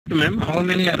ma'am? How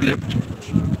many are left?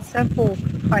 Sir, 4,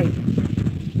 5.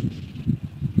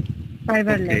 5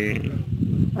 are left.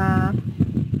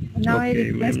 Now I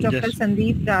request Dr.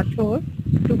 Sandeep Rathod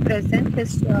to present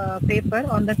his paper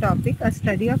on the topic, a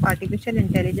study of artificial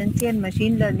intelligence and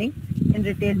machine learning in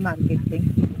retail marketing.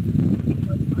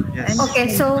 Yes. Okay,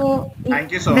 so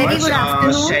thank you so very much. Good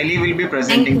afternoon. Shailey will be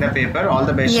presenting the paper. All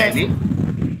the best, Yes. Shailey.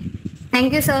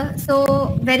 Thank you, sir.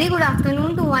 So very good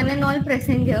afternoon to one and all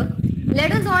present here.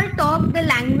 Let us all talk the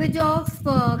language of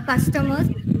customers.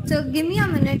 So give me a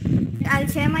minute. I'll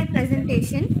share my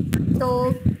presentation.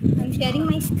 So I'm sharing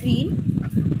my screen.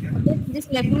 Okay,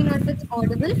 just let me know if it's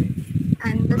audible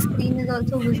and the screen is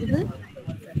also visible.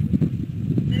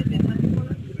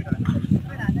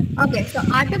 Okay, so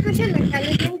artificial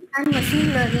intelligence and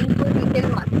machine learning for retail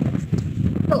marketing.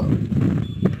 So,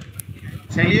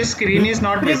 Shailey, your screen is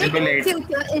not visible yet.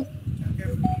 Future is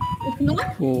it's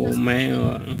not. Oh,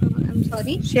 I'm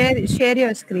sorry. Share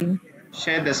your screen.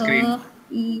 Share the screen.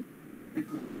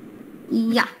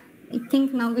 Yeah, I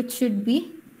think now it should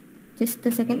be. Just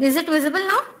a second. Is it visible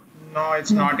now? No,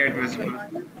 it's not yet visible.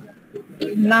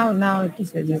 Now it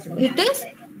is visible. It is?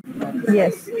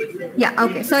 Yes. Yeah,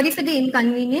 okay. Sorry for the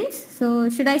inconvenience. So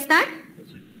should I start?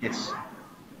 Yes.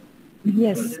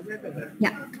 Yes.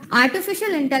 Yeah.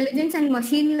 Artificial intelligence and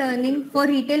machine learning for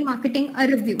retail marketing, a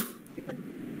review.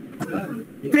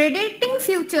 Predicting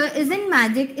future isn't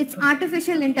magic, it's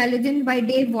artificial intelligence by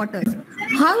Dave Waters.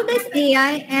 How does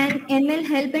AI and ML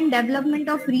help in development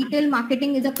of retail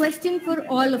marketing is a question for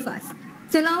all of us.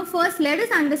 So now first let us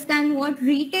understand what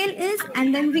retail is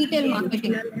and then retail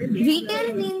marketing.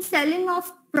 Retail means selling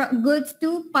of goods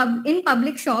to in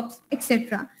public shops,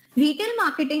 etc. Retail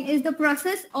marketing is the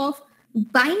process of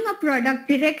buying a product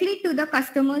directly to the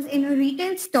customers in a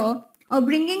retail store or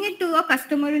bringing it to a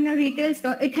customer in a retail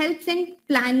store. It helps in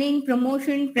planning,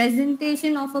 promotion,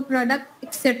 presentation of a product,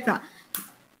 etc.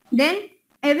 Then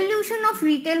evolution of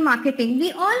retail marketing.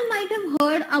 We all might have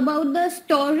heard about the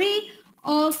story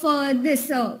of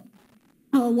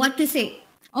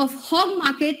of Hog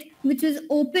Market, which was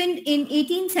opened in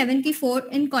 1874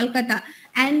 in Kolkata.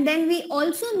 And then we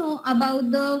also know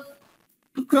about the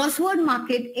Crossword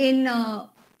Market in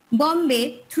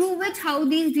Bombay, through which how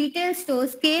these retail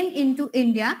stores came into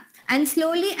India and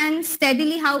slowly and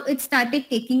steadily how it started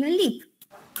taking a leap.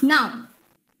 Now,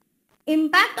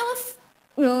 impact of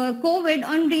COVID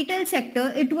on retail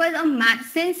sector, it was a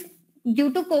since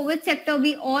due to COVID sector,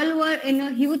 we all were in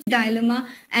a huge dilemma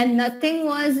and nothing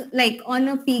was like on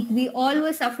a peak. We all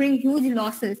were suffering huge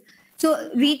losses.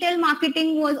 So retail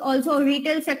marketing was also,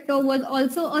 retail sector was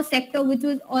also a sector which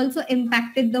was also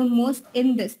impacted the most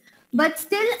in this. But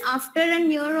still after a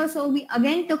year or so, we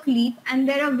again took leap and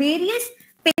there are various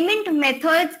payment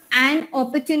methods and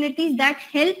opportunities that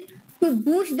help to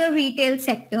boost the retail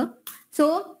sector.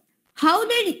 So how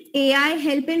did AI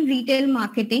help in retail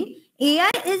marketing?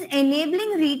 AI is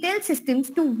enabling retail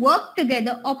systems to work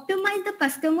together, optimize the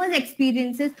customer's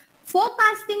experiences,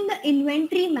 forecasting the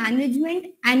inventory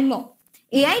management and more.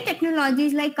 AI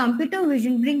technologies like computer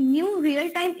vision bring new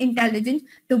real-time intelligence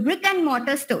to brick and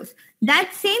mortar stores.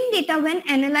 That same data, when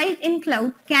analyzed in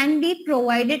cloud, can be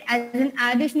provided as an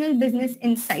additional business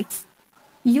insights.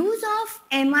 Use of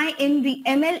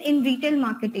ML in retail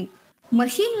marketing.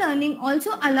 Machine learning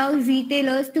also allows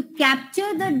retailers to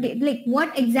capture the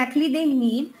what exactly they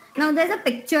need. Now there's a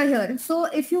picture here. So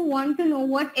if you want to know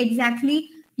what exactly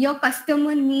your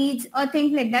customer needs or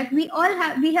things like that, we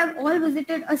have all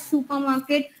visited a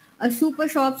supermarket, a super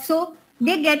shop. So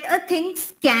they get a thing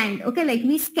scanned. Okay, like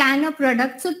we scan a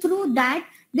product. So through that,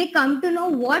 they come to know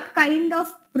what kind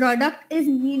of product is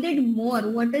needed more.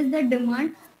 What is the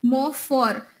demand more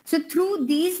for? So through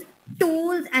these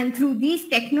tools and through these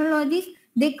technologies,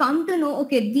 they come to know,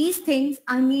 okay, these things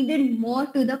are needed more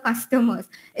to the customers,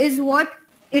 is what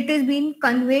it is being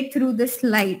conveyed through this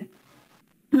slide.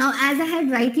 Now, as I had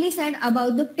rightly said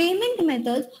about the payment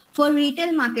methods for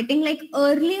retail marketing, like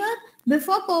earlier,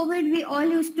 before COVID, we all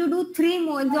used to do 3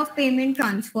 modes of payment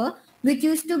transfer, which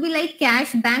used to be like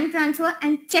cash, bank transfer,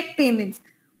 and check payments.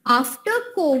 After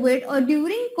COVID or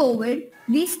during COVID,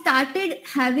 we started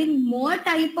having more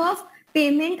type of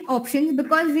payment options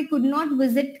because we could not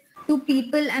visit to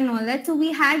people and all that. So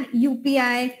we had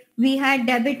UPI, we had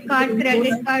debit card,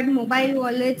 credit card, mobile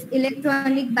wallets,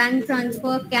 electronic bank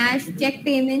transfer, cash, check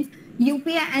payments,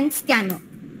 UPI and scanner.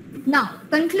 Now,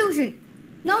 conclusion.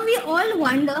 Now we all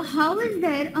wonder, how is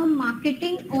there a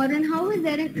marketing how is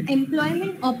there an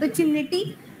employment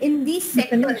opportunity in these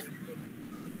sectors?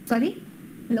 Sorry?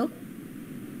 Hello?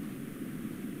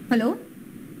 Hello?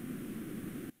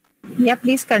 Yeah,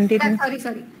 please continue.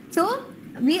 Sorry. So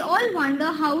we all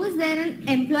wonder how is there an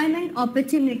employment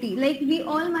opportunity? Like we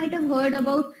all might have heard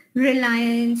about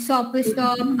Reliance, Shoppers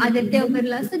Stop, Aditya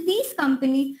Birla. So these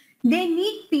companies, they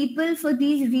need people for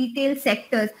these retail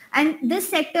sectors. And this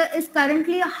sector is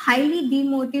currently a highly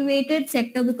demotivated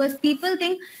sector because people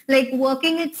think like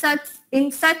working in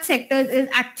such sectors is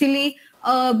actually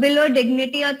below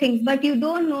dignity or things. But you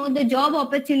don't know the job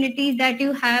opportunities that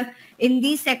you have in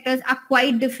these sectors are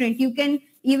quite different. You can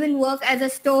even work as a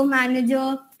store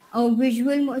manager, a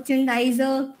visual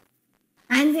merchandiser,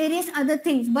 and various other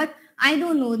things. But I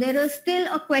don't know, there is still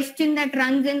a question that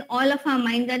runs in all of our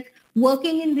mind that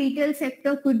working in retail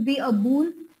sector could be a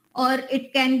boon or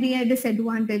it can be a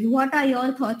disadvantage. What are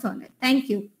your thoughts on it? Thank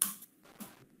you.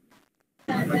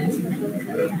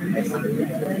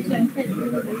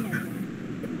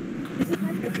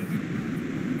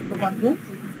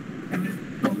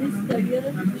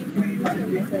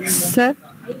 Sir?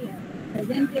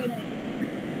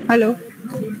 Hello?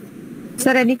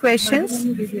 Sir, any questions?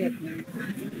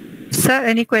 Sir,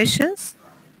 any questions?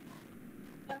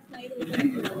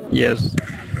 Yes.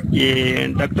 Yeah,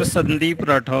 Dr. Sandeep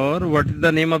Rathod, what is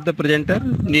the name of the presenter?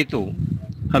 Neetu.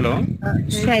 Hello.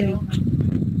 Shailey.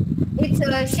 It's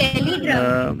Shailey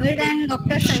Dravid and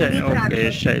Dr. Sandeep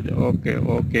Rathod.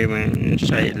 Okay, man.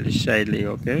 Shailey,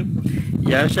 okay.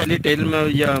 Yeah, Shailey, tell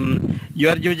me, you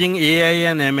are using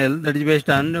AI and ML, that is based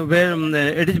on, where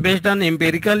it is based on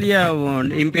empirical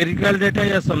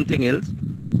data or something else?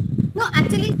 No,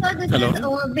 actually, sir, this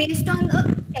is based on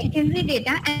the secondary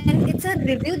data, and it's a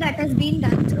review that has been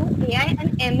done through AI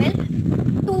and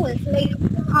ML tools. Like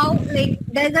how, like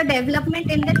there's a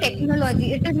development in the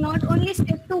technology. It is not only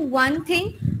stick to one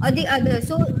thing or the other.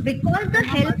 So, because the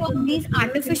help of these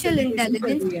artificial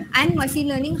intelligence and machine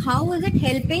learning, how is it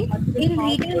helping in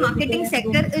retail marketing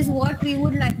sector is what we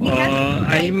would like.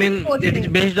 I mean, it is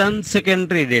based on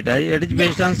secondary data. It is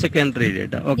based on secondary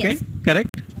data. Okay, correct?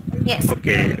 Yes.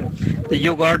 Okay. So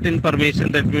you got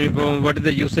information that what is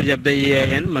the usage of the AI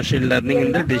and machine learning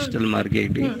in the digital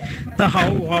marketing. So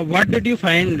what did you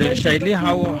find, Shailey?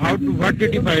 What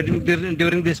did you find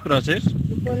during this process?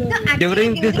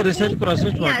 During this research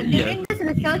process? During this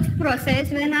research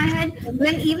process, when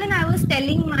I was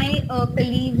telling my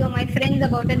colleagues or my friends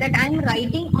about it that I'm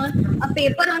writing on a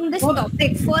paper on this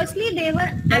topic. Firstly, they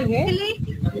were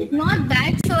actually not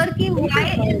that sure ki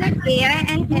why is it AI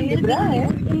and ML being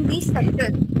used in these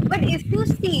sectors. But if you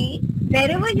see,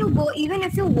 wherever you go, even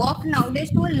if you walk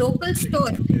nowadays to a local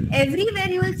store, everywhere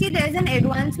you will see there's an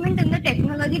advancement in the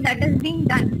technology that is being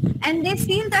done. And they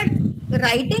feel that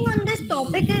writing on this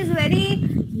topic is very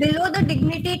below the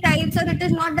dignity types, or it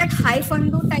is not that high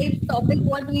fundu type topic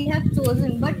what we have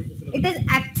chosen. But it is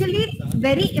actually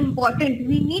very important.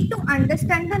 We need to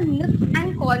understand the nook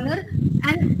and corner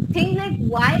and think like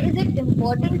why is it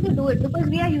important to do it, because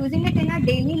we are using it in our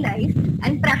daily life,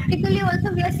 and practically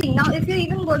also we are seeing. Now if you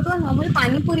even go to a normal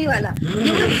pani puri wala,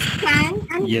 you will scan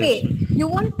and pay. You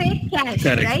won't pay cash,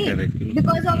 right?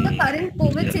 Because of the current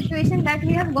COVID situation that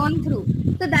we have gone through.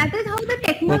 So that is how the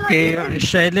technology. Okay,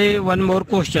 Shailey, one more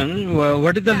question.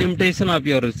 What is the limitation of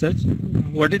your research?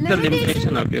 What is the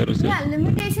limitation of your research? Yeah,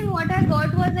 limitation what I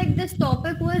got was like this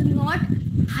topic was not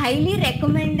highly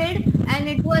recommended, and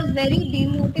it was very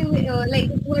like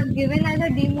it was given as a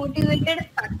demotivated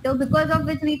factor, because of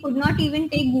which we could not even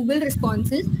take Google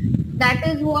responses. That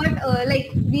is what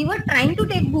like we were trying to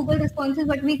take Google responses,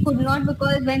 but we could not,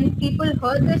 because when people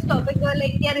heard this topic, they were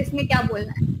like, yaar isme kya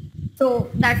bolna hai? So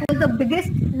that was the biggest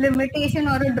limitation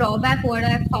or a drawback what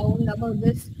I found about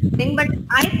this thing. But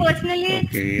I personally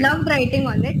loved writing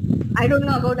on it. I don't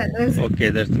know about others. Okay,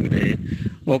 that's great.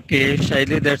 Okay,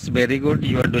 Shailey, that's very good.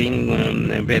 You are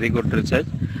doing very good research.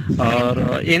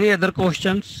 Or any other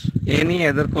questions? Any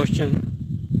other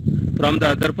question from the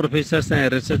other professors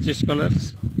and research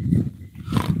scholars?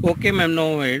 Okay, ma'am.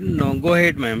 No, go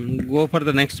ahead, ma'am. Go for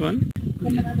the next one.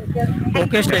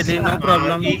 Okay, Shailey, no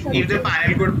problem. If the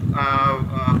panel could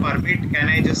permit, can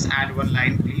I just add one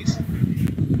line, please?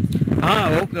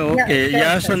 Okay.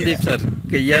 Yeah, Sandeep sir.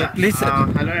 Okay, yeah, please.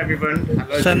 Hello, everyone.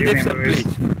 Hello, Sandeep sir, please.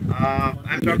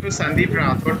 I'm Dr. Sandeep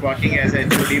Rathod, working as a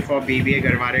HOD for BBA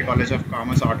Garware College of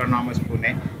Commerce, Autonomous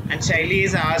Pune. And Shailey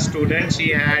is our student. She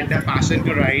had a passion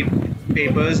to write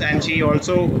papers, and she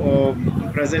also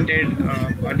presented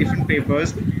different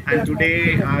papers. And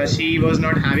today she was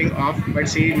not having off, but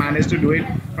she managed to do it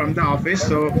from the office.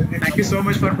 So thank you so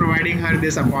much for providing her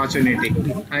this opportunity.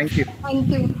 Thank you. Thank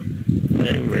you.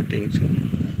 I'm waiting.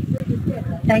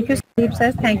 Thank you, Sandeep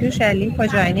sir. Thank you, Shailey, for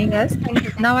joining us.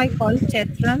 Now I call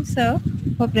Chetram sir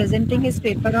for presenting his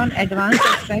paper on advanced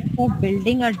aspects of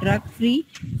building a drug-free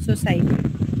society.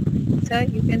 Sir,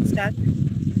 you can start.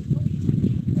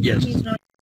 Yes. He's not